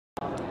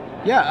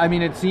Yeah, I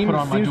mean, it seems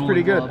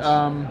pretty good.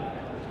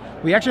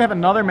 We actually have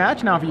another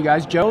match now for you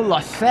guys. Joe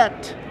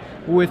Lossett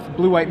with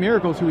Blue White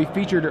Miracles, who we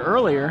featured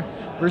earlier,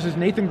 versus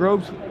Nathan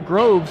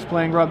Groves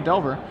playing Rug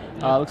Delver.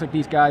 Looks like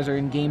these guys are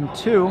in game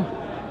 2.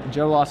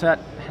 Joe Lossett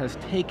has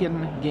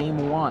taken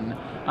game 1.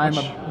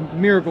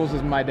 Miracles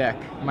is my deck,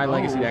 my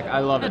legacy deck. I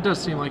love it. It does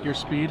seem like your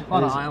speed. A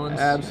lot of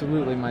islands.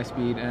 Absolutely my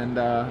speed, and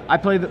I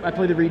play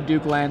the Reed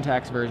Duke land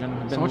tax version. I've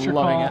been so what's your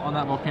loving call it. on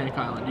that volcanic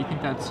island? Do you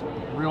think that's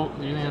real?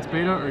 Do you think that's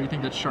beta, or do you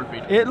think that's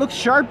Sharpie? It looks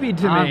Sharpie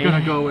to me. I'm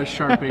gonna go with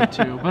Sharpie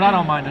too, but I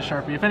don't mind a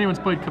Sharpie. If anyone's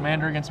played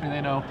Commander against me,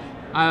 they know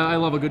I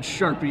love a good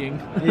Sharpieing.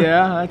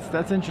 Yeah,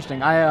 that's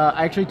interesting. I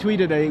actually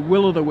tweeted a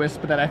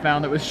Will-o'-the-Wisp that I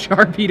found that was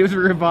Sharpie. It was a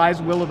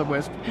revised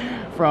Will-o'-the-Wisp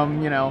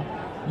from,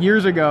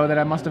 years ago that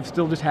I must have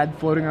still just had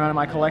floating around in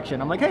my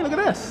collection. I'm like, hey, look at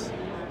this.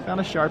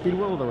 Found a Sharpied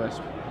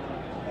Will-o'-the-Wisp.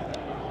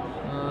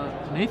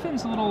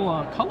 Nathan's a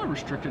little color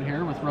restricted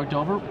here with Rug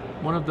Delver.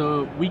 One of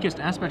the weakest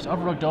aspects of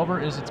Rug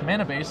Delver is its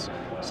mana base.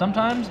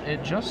 Sometimes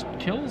it just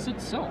kills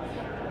itself.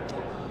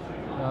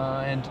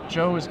 And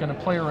Joe is going to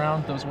play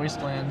around those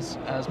wastelands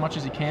as much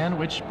as he can,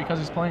 which, because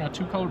he's playing a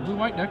 2-colored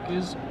blue-white deck,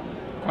 is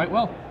quite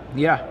well.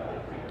 Yeah,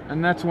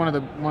 and that's one of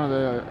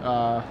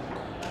the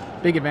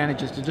big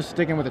advantages to just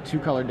sticking with a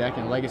 2-color deck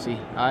in Legacy.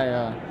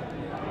 I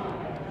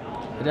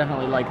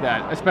definitely like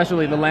that,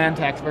 especially the land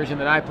tax version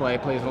that I play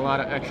plays a lot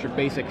of extra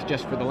basics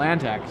just for the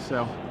land tax.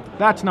 So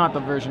that's not the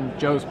version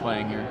Joe's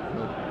playing here.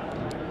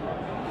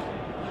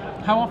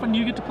 How often do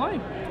you get to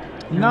play?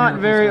 Not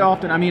very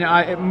often. I mean,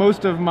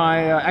 most of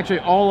my, actually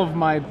all of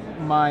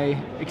my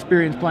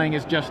experience playing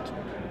is just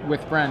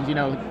with friends.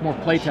 More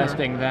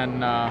playtesting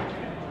than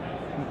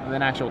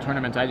actual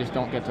tournaments. I just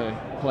don't get to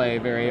play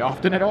very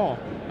often at all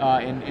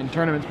in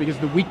tournaments because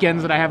the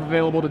weekends that I have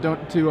available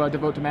to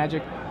devote to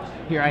Magic,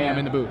 here I am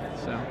in the booth.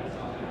 So.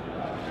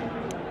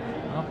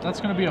 Well, that's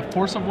going to be a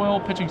Force of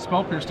Will pitching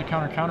Spell Pierce to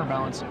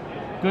counterbalance.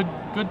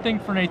 Good thing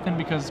for Nathan,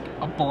 because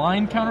a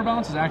blind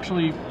counterbalance is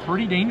actually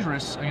pretty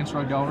dangerous against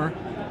Rug Delver.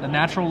 The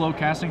natural low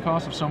casting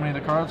cost of so many of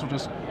the cards will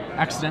just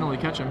accidentally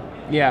catch him.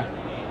 Yeah.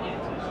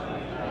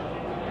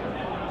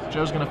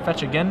 Joe's going to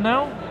fetch again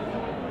now.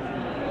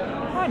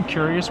 I'm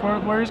curious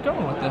where he's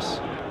going with this.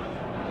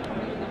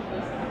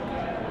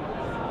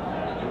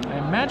 I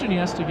imagine he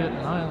has to get an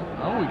island.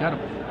 Oh, he got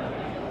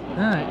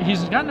a...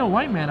 he's got no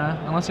white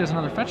mana unless he has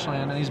another fetch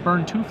land, and he's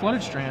burned 2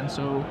 Flooded Strands,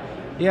 so...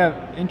 Yeah,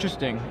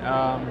 interesting.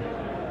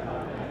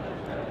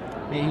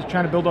 Maybe he's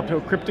trying to build up to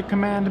a Cryptic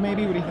Command,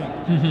 maybe? What do you think?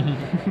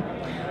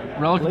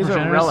 Relic of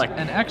Progenitus,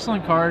 an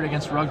excellent card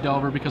against Rug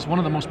Delver, because one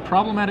of the most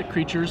problematic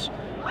creatures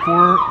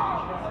for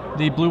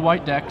the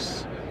blue-white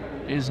decks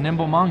is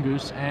Nimble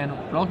Mongoose, and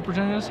Relic of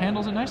Progenitus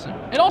handles it nicely.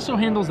 It also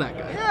handles that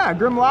guy. Yeah,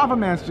 Grim Lava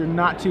Mancer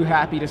not too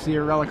happy to see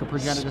a Relic of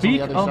Progenitus on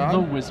the other side.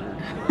 Speak of the wizard.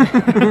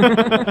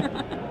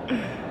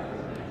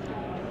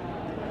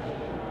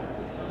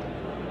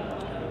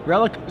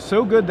 Relic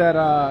so good that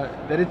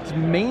that it's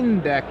main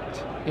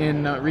decked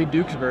in Reed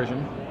Duke's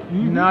version.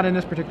 Not in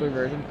this particular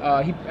version.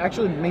 He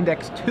actually main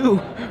decks 2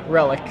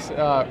 relics.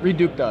 Reed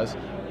Duke does.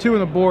 2 on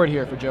the board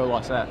here for Joe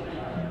Lossett.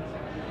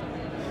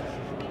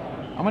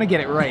 I'm gonna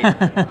get it right.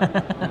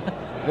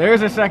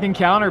 There's a second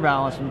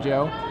counterbalance from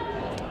Joe.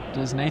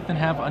 Does Nathan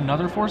have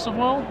another Force of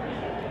Will?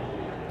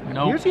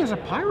 No. Here's he has a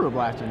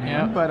Pyroblast in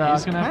hand, but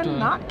he's gonna have to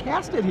not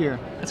cast it here.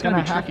 It's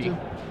gonna be tricky.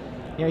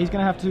 Yeah, he's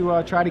gonna have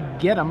to try to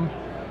get him.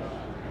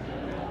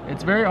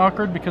 It's very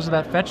awkward because of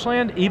that fetch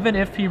land. Even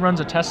if he runs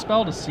a test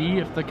spell to see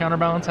if the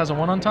counterbalance has a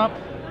 1 on top,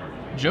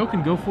 Joe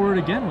can go for it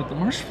again with the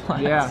Marsh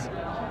Flats. Yeah.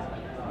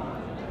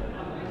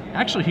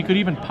 Actually, he could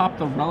even pop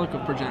the Relic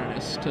of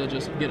Progenitus to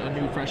just get a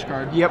new fresh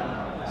card. Yep.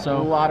 So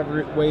a lot of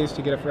ways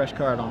to get a fresh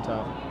card on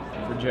top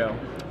for Joe.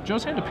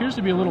 Joe's hand appears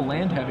to be a little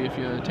land heavy if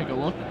you take a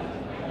look.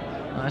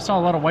 I saw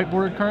a lot of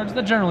white-bordered cards.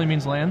 That generally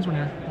means lands when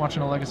you're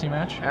watching a Legacy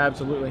match.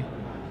 Absolutely.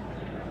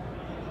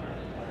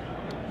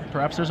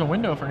 Perhaps there's a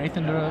window for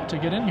Nathan to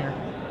get in here.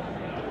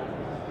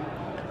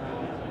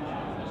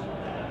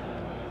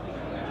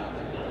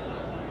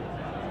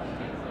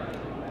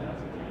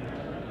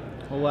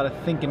 A whole lot of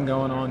thinking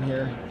going on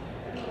here.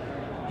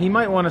 He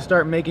might want to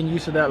start making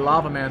use of that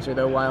Lavamancer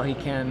though while he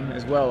can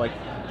as well. Like,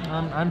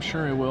 I'm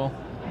sure he will.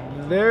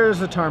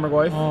 There's a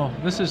Tarmogoyf. Oh,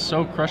 this is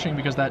so crushing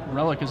because that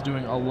Relic is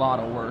doing a lot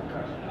of work.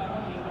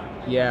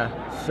 Yeah.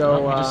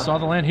 So we just saw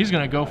the land. He's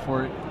gonna go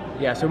for it.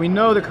 Yeah. So we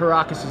know the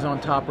Caracas is on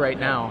top right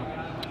now.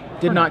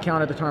 Did not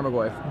count at the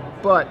Tarmogoyf.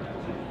 But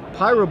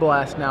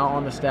Pyroblast now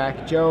on the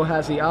stack. Joe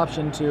has the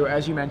option to,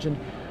 as you mentioned,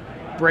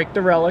 break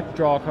the Relic,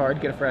 draw a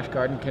card, get a fresh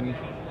card, and can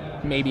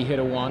maybe hit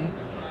a 1.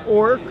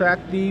 Or crack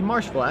the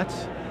Marsh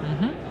Flats.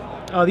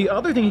 The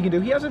other thing he can do,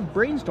 he has a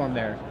Brainstorm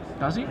there.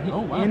 Does he? Oh,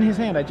 wow. In his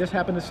hand. I just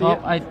happened to see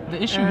it.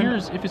 The issue here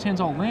is if his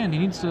hand's all land, he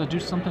needs to do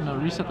something to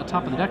reset the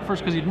top of the deck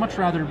first, because he'd much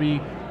rather be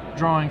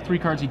drawing 3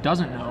 cards he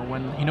doesn't know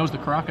when he knows the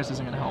Caracas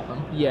isn't going to help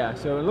him. Yeah,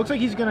 so it looks like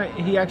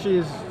he actually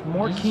is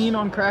more keen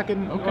on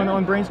cracking,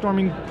 on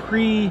brainstorming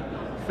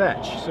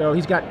pre-fetch. So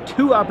he's got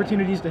 2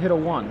 opportunities to hit a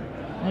 1.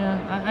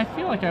 Yeah, I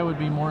feel like I would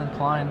be more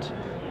inclined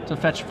to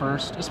fetch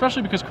first,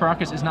 especially because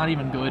Caracas is not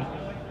even good.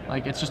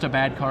 Like, it's just a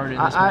bad card in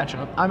this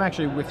matchup. I'm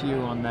actually with you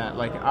on that.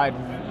 Like, I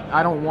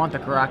don't want the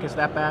Caracas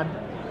that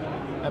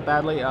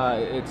badly.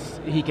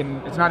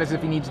 It's not as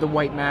if he needs the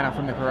white mana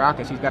from the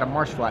Caracas. He's got a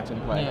Marsh Flats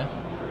in play.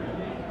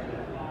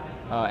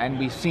 Yeah. And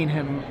we've seen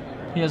him.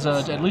 He has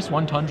at least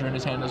one Tundra in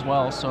his hand as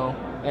well. So.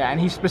 Yeah,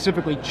 and he's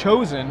specifically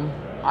chosen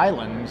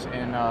islands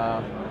in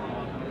off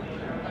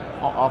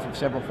of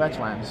several fetch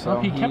lands. So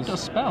well, he kept a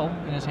spell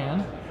in his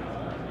hand.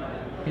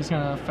 He's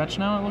gonna fetch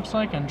now, it looks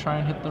like, and try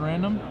and hit the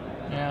random.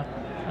 Yeah.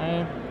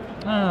 I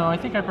don't know. I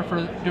think I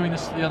prefer doing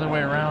this the other way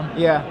around.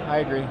 Yeah, I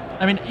agree.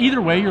 I mean,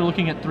 either way, you're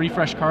looking at 3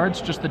 fresh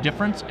cards. Just the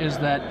difference is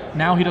that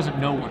now he doesn't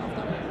know one of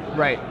them.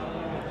 Right.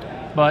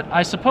 But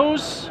I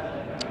suppose,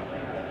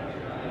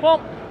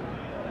 well,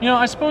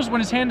 I suppose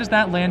when his hand is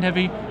that land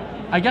heavy,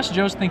 I guess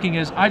Joe's thinking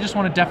is, I just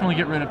want to definitely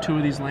get rid of 2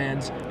 of these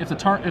lands. If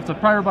the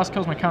Prior Bust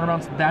kills my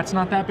counterbalance, that's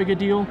not that big a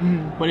deal.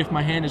 But if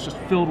my hand is just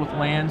filled with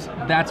lands,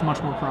 that's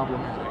much more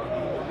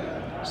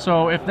problematic.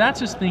 So if that's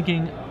his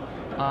thinking,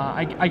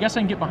 I guess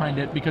I can get behind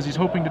it, because he's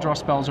hoping to draw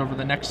spells over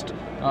the next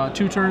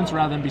 2 turns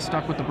rather than be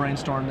stuck with the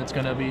Brainstorm that's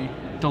going to be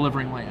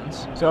delivering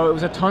lands. So it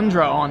was a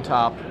Tundra on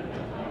top.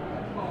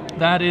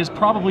 That is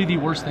probably the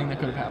worst thing that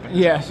could have happened.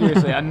 Yeah,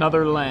 seriously,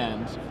 another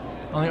land.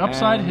 On the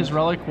upside, his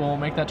Relic will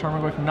make that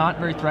Tarmogoyf not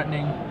very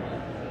threatening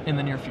in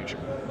the near future.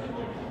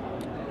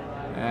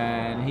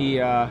 And he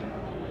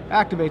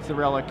activates the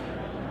Relic,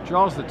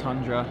 draws the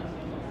Tundra.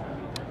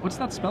 What's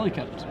that spell he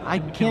kept? I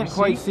can't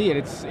quite see it.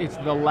 It's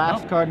the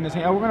last card in his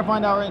hand. Oh, we're going to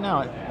find out right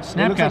now.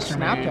 Snapcaster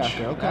Mage.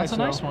 Snapcaster. Okay, that's a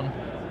nice one.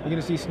 You're going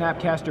to see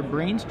Snapcaster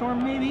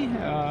Brainstorm, maybe?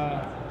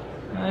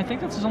 I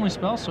think that's his only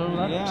spell, so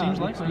that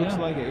seems likely. Looks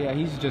like it. Yeah,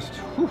 he's just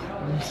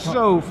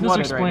so flooded right now.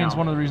 This explains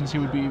one of the reasons he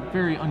would be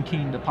very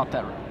unkeen to pop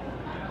that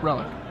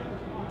Relic.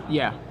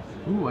 Yeah.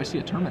 Ooh, I see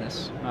a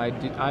Terminus.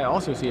 I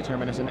also see a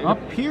Terminus, and it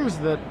appears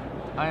that...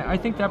 I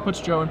think that puts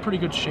Joe in pretty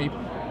good shape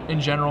in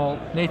general.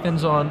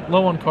 Nathan's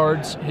low on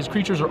cards. His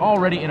creatures are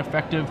already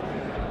ineffective.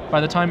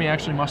 By the time he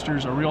actually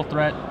musters a real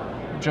threat,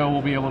 Joe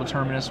will be able to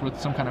Terminus with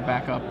some kind of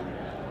backup.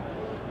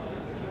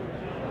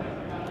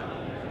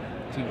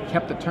 So he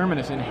kept the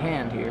Terminus in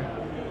hand here.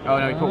 Oh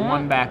no, he put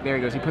one back. There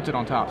he goes. He puts it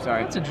on top.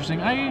 Sorry. That's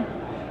interesting.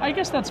 I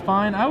guess that's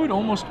fine. I would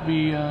almost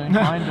be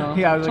inclined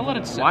to let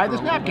it sit. Why is the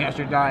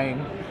Snapcaster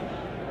dying?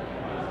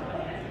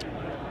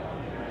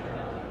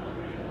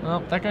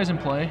 Well, that guy's in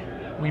play.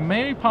 We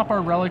may pop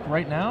our Relic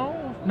right now.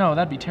 No,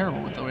 that'd be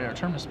terrible with the way our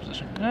Terminus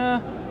position.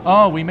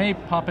 Oh, we may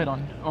pop it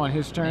on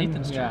his turn.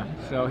 Nathan's turn.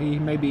 So he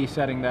may be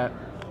setting that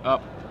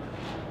up.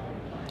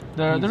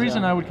 The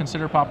reason I would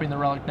consider popping the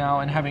Relic now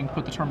and having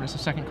put the Terminus a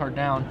second card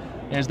down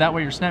is that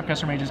way your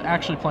Snapcaster Mage is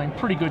actually playing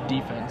pretty good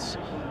defense.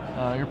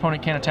 Your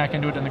opponent can't attack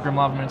into it, and the Grim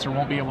Lavamancer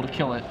won't be able to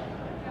kill it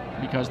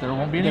because there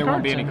won't be any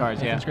cards.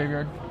 In Nathan's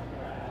graveyard.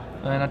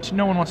 And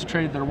no one wants to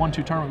trade their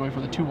 1/2 Tarmogoyf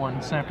for the 2/1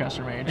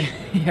 Snapcaster Mage.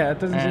 Yeah, it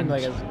doesn't seem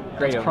like it's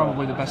great. That's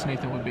probably the best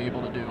Nathan would be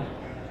able to do.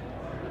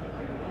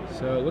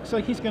 So it looks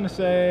like he's going to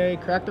say,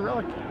 crack the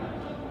Relic.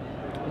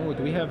 Oh,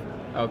 do we have...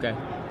 Okay.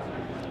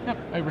 Yep,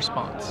 a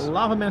response.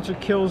 Lavamancer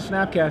kills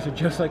Snapcaster,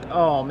 just like,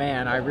 oh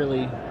man, I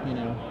really,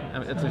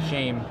 it's a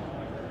shame.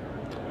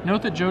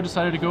 Note that Joe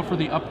decided to go for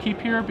the upkeep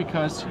here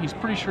because he's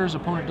pretty sure his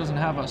opponent doesn't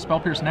have a Spell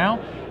Pierce now,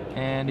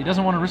 and he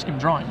doesn't want to risk him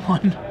drawing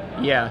one.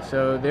 Yeah,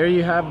 so there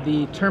you have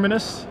the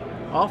Terminus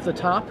off the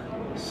top,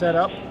 set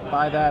up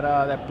by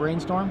that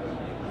Brainstorm.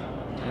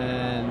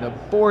 And the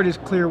board is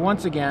clear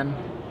once again.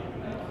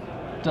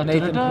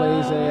 Nathan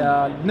plays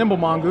a Nimble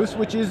Mongoose,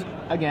 which is,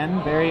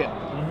 again, very,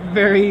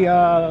 very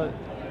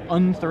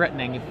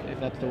unthreatening, if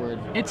that's the word.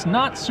 It's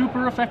not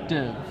super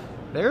effective.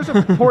 There's a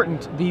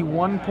Portent, the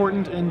one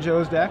Portent in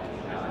Joe's deck.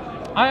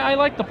 I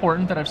like the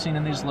Portent that I've seen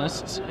in these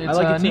lists. It's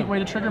like a neat way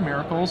to trigger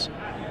miracles.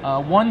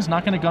 One's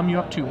not going to gum you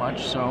up too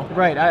much, so...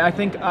 Right, I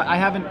think, I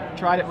haven't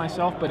tried it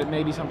myself, but it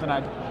may be something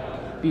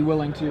I'd be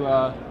willing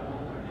to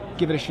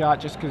give it a shot,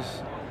 just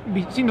because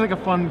it seems like a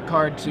fun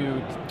card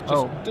to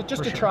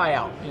try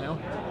out,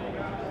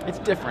 It's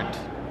different.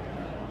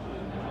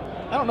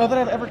 I don't know that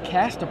I've ever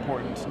cast a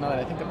Portent, now that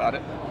I think about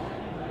it.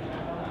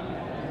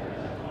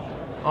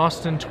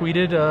 Austin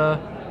tweeted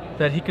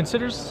that he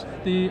considers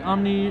the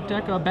Omni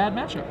deck a bad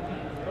matchup.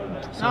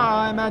 So,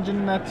 I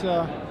imagine that's...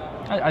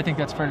 I think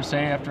that's fair to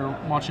say after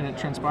watching it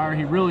transpire.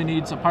 He really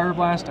needs a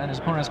Pyroblast, and his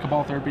opponent has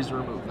Cabal Therapies to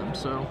remove them,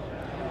 so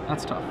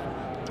that's tough.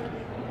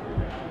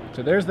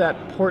 So there's that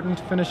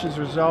Portent finishes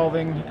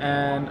resolving,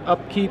 and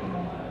upkeep,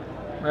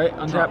 right?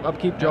 Untap,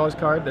 upkeep, draw his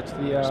card. That's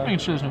the... Just making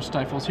sure there's no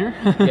stifles here.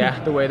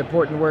 Yeah, the way the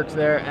Portent works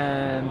there,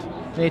 and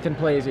Nathan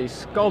plays a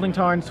Scalding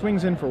Tarn,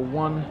 swings in for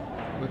 1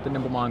 with the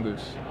Nimble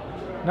Mongoose.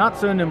 Not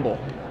so nimble.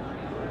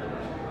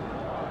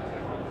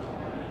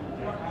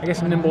 I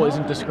guess nimble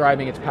isn't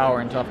describing its power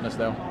and toughness,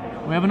 though.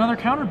 We have another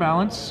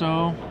counterbalance,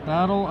 so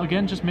that'll,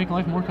 again, just make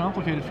life more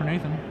complicated for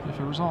Nathan if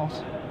it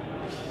resolves.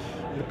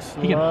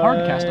 He can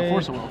hard cast a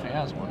Force of Will if he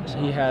has one. So.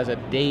 He has a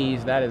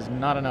Daze. That is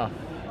not enough.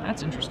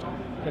 That's interesting.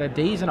 Got a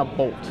Daze and a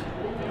Bolt.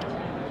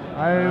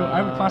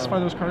 I would classify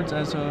those cards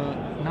as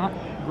not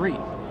great.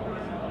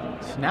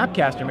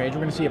 Snapcaster Mage.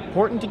 We're going to see a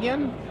Portent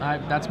again?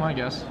 That's my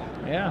guess.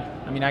 Yeah,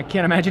 I mean, I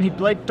can't imagine he'd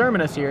play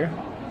Terminus here.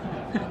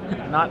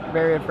 Not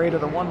very afraid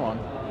of the 1/1.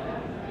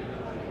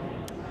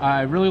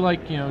 I really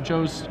like,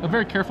 Joe's a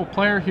very careful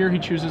player. Here he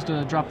chooses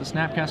to drop the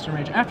Snapcaster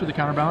Mage after the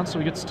counterbalance, so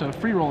he gets to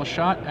free roll a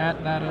shot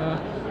at that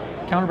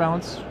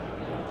counterbalance,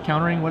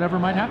 countering whatever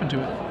might happen to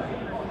it.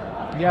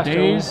 Yeah,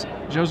 Daze,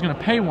 Joe's going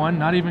to pay 1,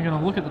 not even going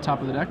to look at the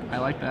top of the deck. I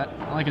like that.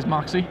 I like his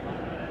Moxie.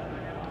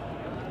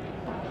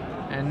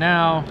 And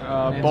now,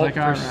 Bolt like, for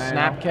right,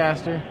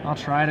 Snapcaster. I'll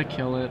try to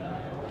kill it.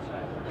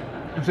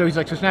 So he's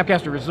like, so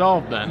Snapcaster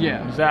resolved then?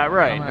 Yeah. Is that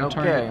right? I'm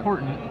target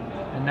important,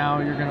 and now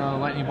you're going to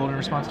Lightning Bolt in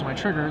response to my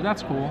trigger.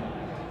 That's cool.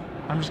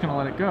 I'm just going to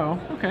let it go.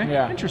 Okay,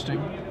 yeah. Interesting.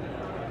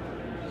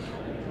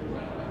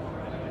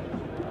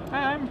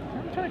 I'm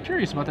kind of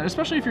curious about that,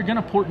 especially if you're going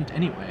to Portent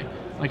anyway.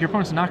 Like, your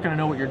opponent's not going to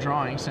know what you're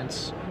drawing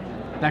since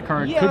that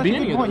card could be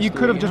any of those You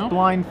could have three, just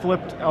blind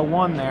flipped a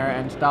 1 there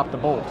and stopped the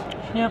bolt.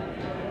 Yep.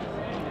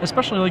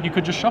 Especially like you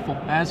could just shuffle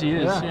as he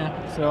is.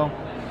 Yeah. So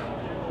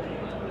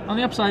on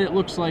the upside, it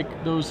looks like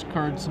those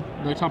cards.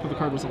 The top of the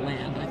card was a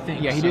land, I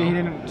think. Yeah, he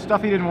didn't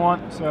stuff he didn't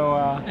want. So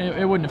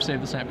it wouldn't have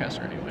saved the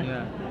Snapcaster anyway.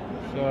 Yeah.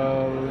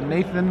 So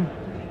Nathan,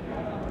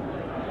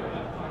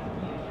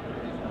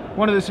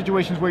 one of the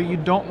situations where you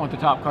don't want the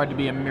top card to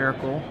be a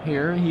miracle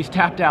here. He's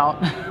tapped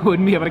out,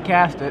 wouldn't be able to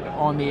cast it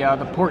on the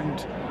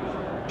Portent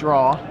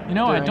draw.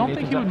 I don't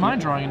think he would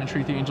mind drawing in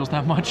Entreat the Angels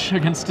that much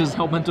against his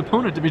Hellbent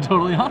opponent, to be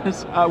totally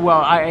honest.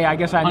 Well, I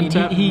guess I mean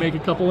untap he make a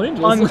couple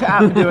Angels.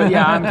 Untap and do it.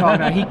 Yeah, I'm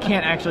talking about he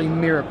can't actually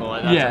miracle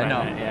it. That's yeah, what no.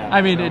 I meant, yeah.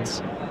 I mean,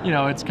 it's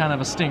it's kind of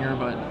a stinger,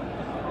 but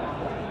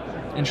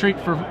Entreat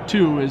for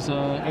 2 is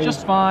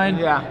just fine.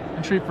 Yeah.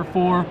 Entreat for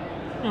 4,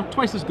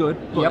 twice as good.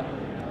 Yep.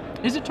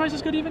 Is it twice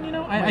as good even?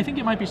 I think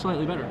it might be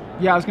slightly better.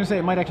 Yeah, I was gonna say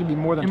it might actually be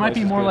more than. It might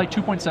be more like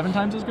 2.7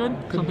 times as good.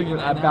 Could something be in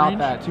about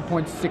that.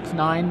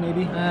 2.69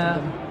 maybe.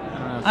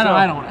 I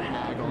don't want to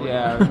haggle.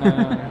 Yeah.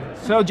 No.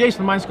 So Jace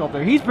the Mind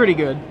Sculptor, he's pretty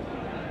good.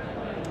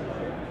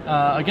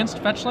 Against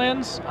fetch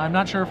lands, I'm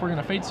not sure if we're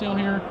gonna Fate Seal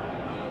here.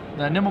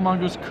 The Nimble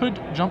Mongoose could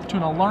jump to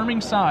an alarming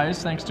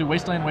size thanks to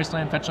Wasteland,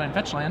 Wasteland, Fetchland,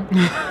 Fetchland.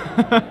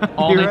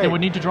 All Nathan would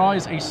need to draw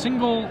is a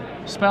single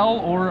spell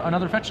or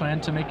another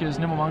Fetchland to make his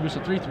Nimble Mongoose a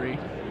 3/3.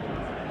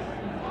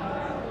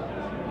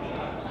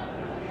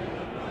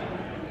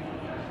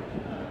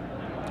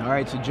 All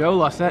right, so Joe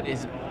Lossett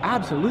is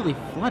absolutely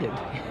flooded.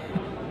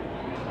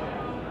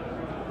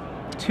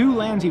 2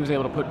 lands he was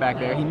able to put back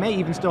there. He may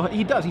even still.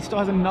 He still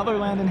has another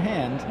land in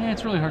hand. Yeah,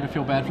 it's really hard to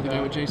feel bad for the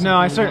guy with Jason. No,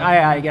 I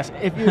guess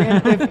if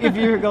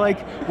you're like,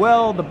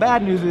 well, the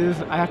bad news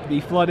is I have to be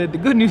flooded. The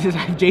good news is I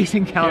have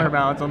Jason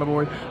counterbalance on the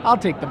board. I'll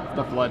take the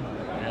flood.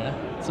 Yeah,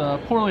 it's a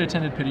poorly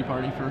attended pity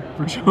party for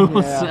Joe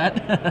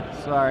Lossett.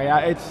 Sorry,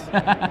 it's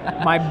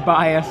my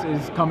bias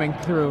is coming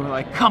through.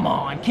 Like, come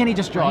on, can he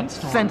just draw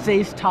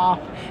Sensei's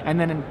top and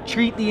then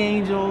Entreat the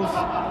Angels?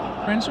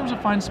 Brainstorm's a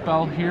fine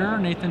spell here.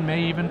 Nathan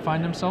may even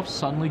find himself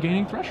suddenly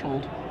gaining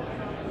Threshold.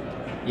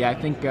 Yeah, I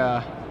think he's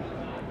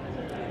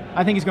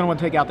going to want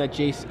to take out that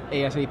Jace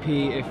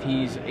ASAP if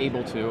he's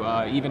able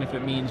to, even if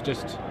it means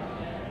just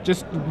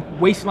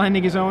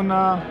wastelanding his own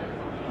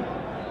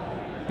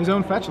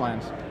fetch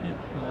lands. Yeah.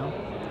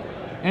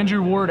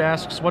 Andrew Ward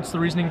asks, what's the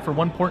reasoning for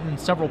 1 Portent and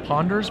several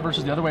Ponders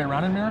versus the other way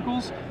around in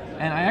Miracles?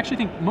 And I actually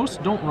think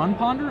most don't run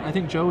Ponder. I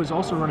think Joe is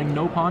also running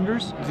no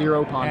Ponders.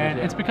 0 Ponders. And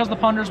it's because the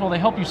Ponders, while they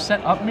help you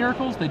set up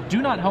Miracles, they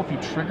do not help you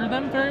trigger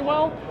them very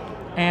well.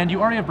 And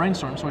you already have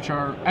Brainstorms, which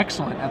are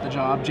excellent at the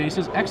job. Jace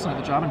is excellent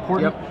at the job. And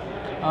Portent,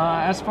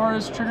 as far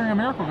as triggering a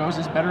Miracle goes,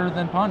 is better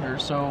than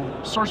Ponders. So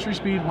sorcery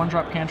speed,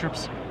 1-drop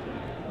cantrips,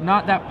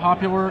 not that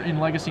popular in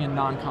Legacy and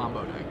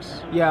non-combo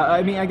decks. Yeah,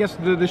 I mean, I guess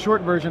the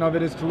short version of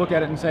it is to look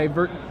at it and say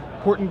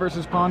Portent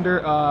versus Ponder.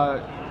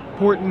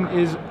 Portent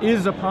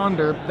is a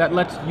Ponder that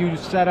lets you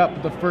set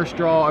up the first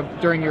draw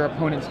during your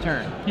opponent's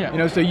turn.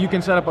 Yeah. So you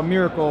can set up a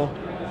Miracle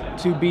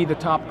to be the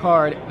top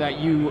card that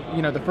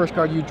the first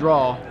card you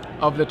draw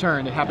of the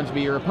turn. It happens to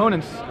be your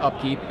opponent's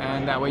upkeep,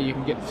 and that way you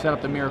can set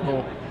up the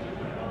Miracle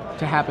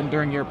to happen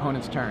during your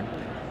opponent's turn.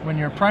 When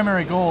your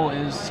primary goal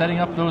is setting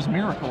up those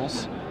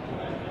Miracles,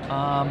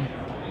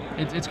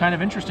 it's kind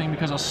of interesting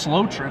because a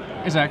slow trip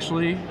is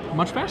actually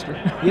much faster.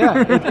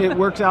 Yeah, it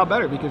works out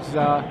better because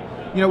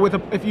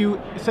if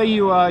you say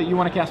you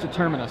want to cast a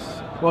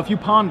Terminus, well, if you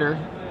ponder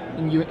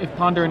and if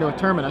ponder into a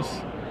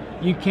Terminus,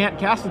 you can't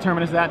cast the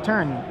Terminus that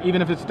turn,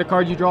 even if it's the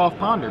card you draw off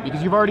Ponder,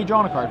 because you've already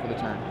drawn a card for the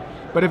turn.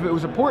 But if it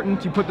was a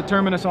Portent, you put the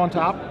Terminus on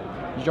top,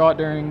 you draw it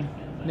during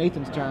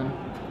Nathan's turn,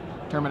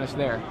 Terminus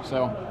there.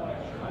 So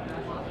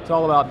it's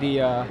all about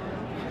the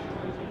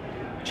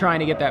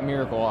trying to get that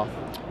Miracle off.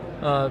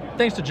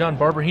 Thanks to John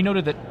Barber, he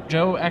noted that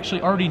Joe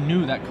actually already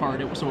knew that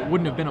card, so it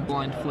wouldn't have been a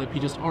blind flip. He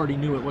just already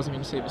knew it wasn't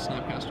going to save a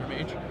Snapcaster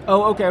Mage.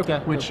 Oh, okay.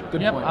 Which,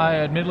 good point. I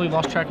admittedly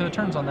lost track of the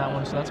turns on that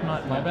one, so that's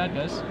my bad,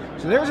 guys.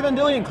 So there's a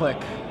Vendilion Click,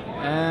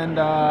 and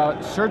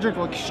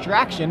Surgical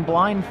Extraction,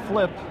 blind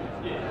flip,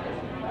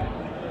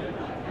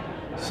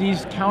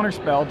 sees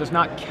Counterspell, does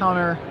not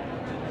counter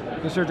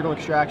the Surgical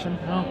Extraction.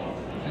 No,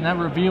 and that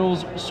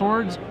reveals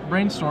Swords,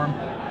 Brainstorm,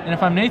 and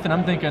if I'm Nathan,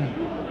 I'm thinking,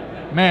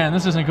 man,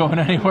 this isn't going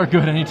anywhere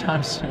good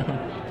anytime soon.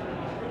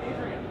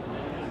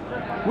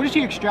 What is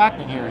he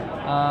extracting here?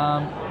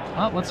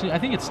 Well, let's see. I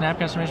think it's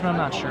Snapcaster Mage, but I'm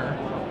not sure.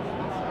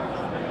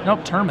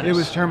 Nope, Terminus. It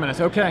was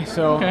Terminus. Okay,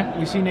 so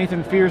we see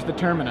Nathan fears the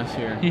Terminus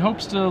here. He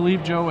hopes to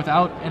leave Joe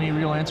without any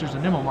real answers to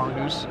Nimble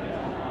Mongoose.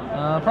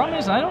 Problem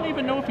is, I don't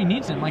even know if he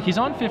needs him. Like, he's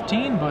on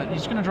 15, but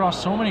he's going to draw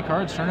so many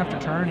cards turn after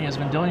turn. He has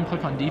Vendilion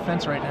Click on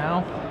defense right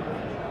now.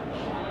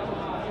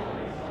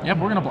 Yep,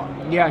 we're going to block.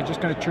 Yeah, just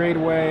going to trade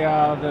away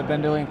the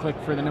Vendilion Click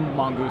for the Nimble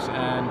Mongoose,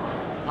 and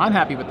I'm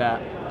happy with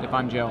that if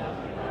I'm Joe.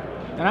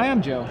 And I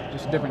am Joe,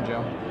 just a different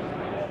Joe.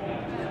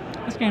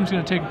 This game's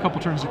going to take a couple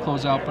turns to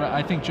close out, but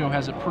I think Joe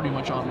has it pretty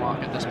much on lock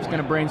at this point. He's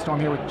going to brainstorm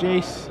here with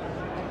Jace.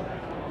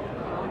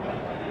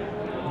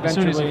 As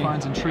soon as he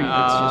finds Entreat, it's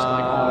just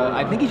like, oh.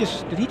 I think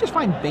did he just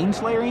find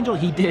Baneslayer Angel?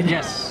 He did.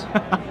 Yes.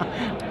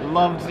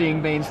 Loved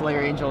seeing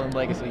Baneslayer Angel in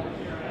Legacy.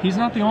 He's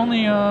not the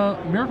only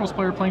Miracles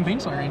player playing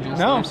Baneslayer Angels.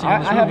 No,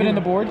 I have it in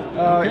the board.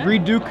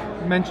 Reed Duke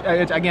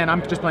mentioned, again,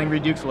 I'm just playing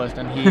Reed Duke's list,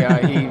 and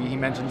he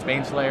mentions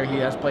Baneslayer. He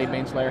has played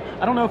Baneslayer.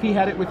 I don't know if he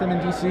had it with him in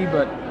DC,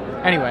 but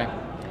anyway,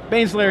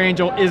 Baneslayer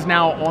Angel is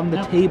now on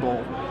the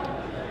table.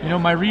 You know,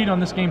 my read on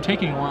this game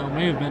taking a while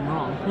may have been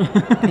wrong.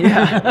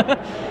 Yeah.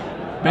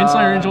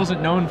 Baneslayer Angel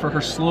isn't known for her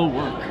slow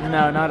work.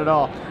 No, not at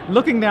all.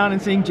 Looking down and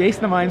seeing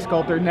Jace the Mind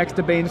Sculptor next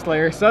to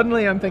Baneslayer,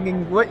 suddenly I'm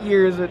thinking, what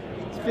year is it?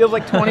 It feels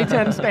like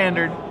 2010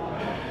 standard.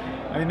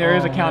 I mean, there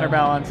is a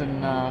counterbalance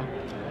and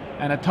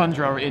a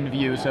Tundra in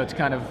view, so it's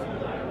kind of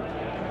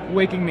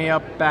waking me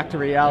up back to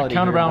reality.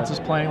 Counterbalance is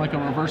playing like a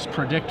reverse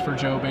predict for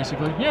Joe,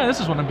 basically. Yeah,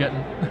 this is what I'm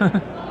getting.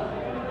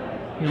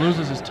 He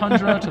loses his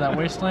Tundra to that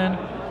Wasteland.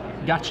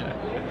 Gotcha.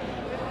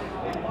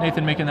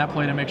 Nathan making that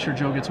play to make sure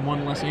Joe gets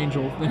one less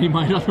Angel than he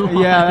might otherwise.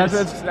 Yeah,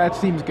 that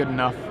seems good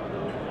enough.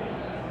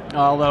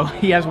 Although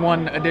he has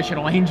one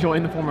additional Angel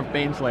in the form of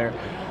Baneslayer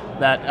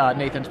that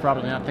Nathan's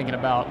probably not thinking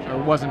about, or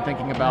wasn't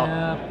thinking about.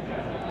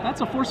 Yeah, that's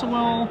a Force of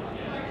Will.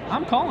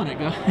 I'm calling it,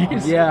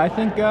 guys. Yeah, I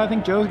think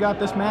Joe's got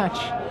this match.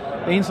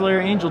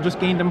 Baneslayer Angel just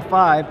gained him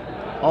 5,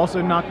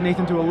 also knocked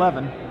Nathan to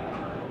 11.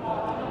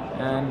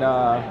 And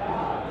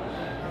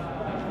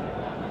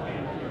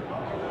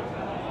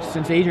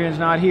since Adrian's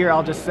not here,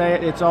 I'll just say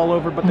it. It's all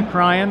over but the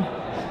crying.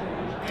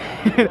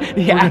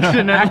 He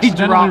accidentally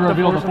dropped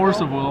reveal the Force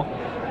of Will.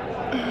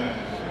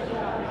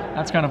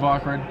 That's kind of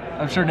awkward.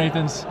 I'm sure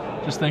Nathan's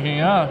just thinking,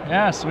 oh,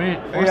 yeah, sweet.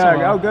 Force of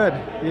Will. Oh, good.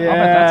 Yeah,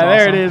 that's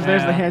there awesome. it is.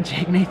 There's the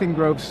handshake. Nathan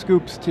Groves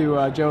scoops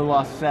to Joe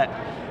Lossett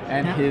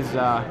and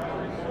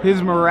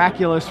his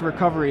miraculous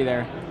recovery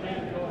there.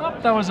 Well,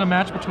 that was a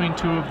match between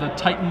two of the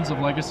titans of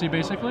Legacy,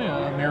 basically,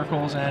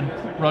 Miracles and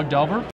Rug Delver.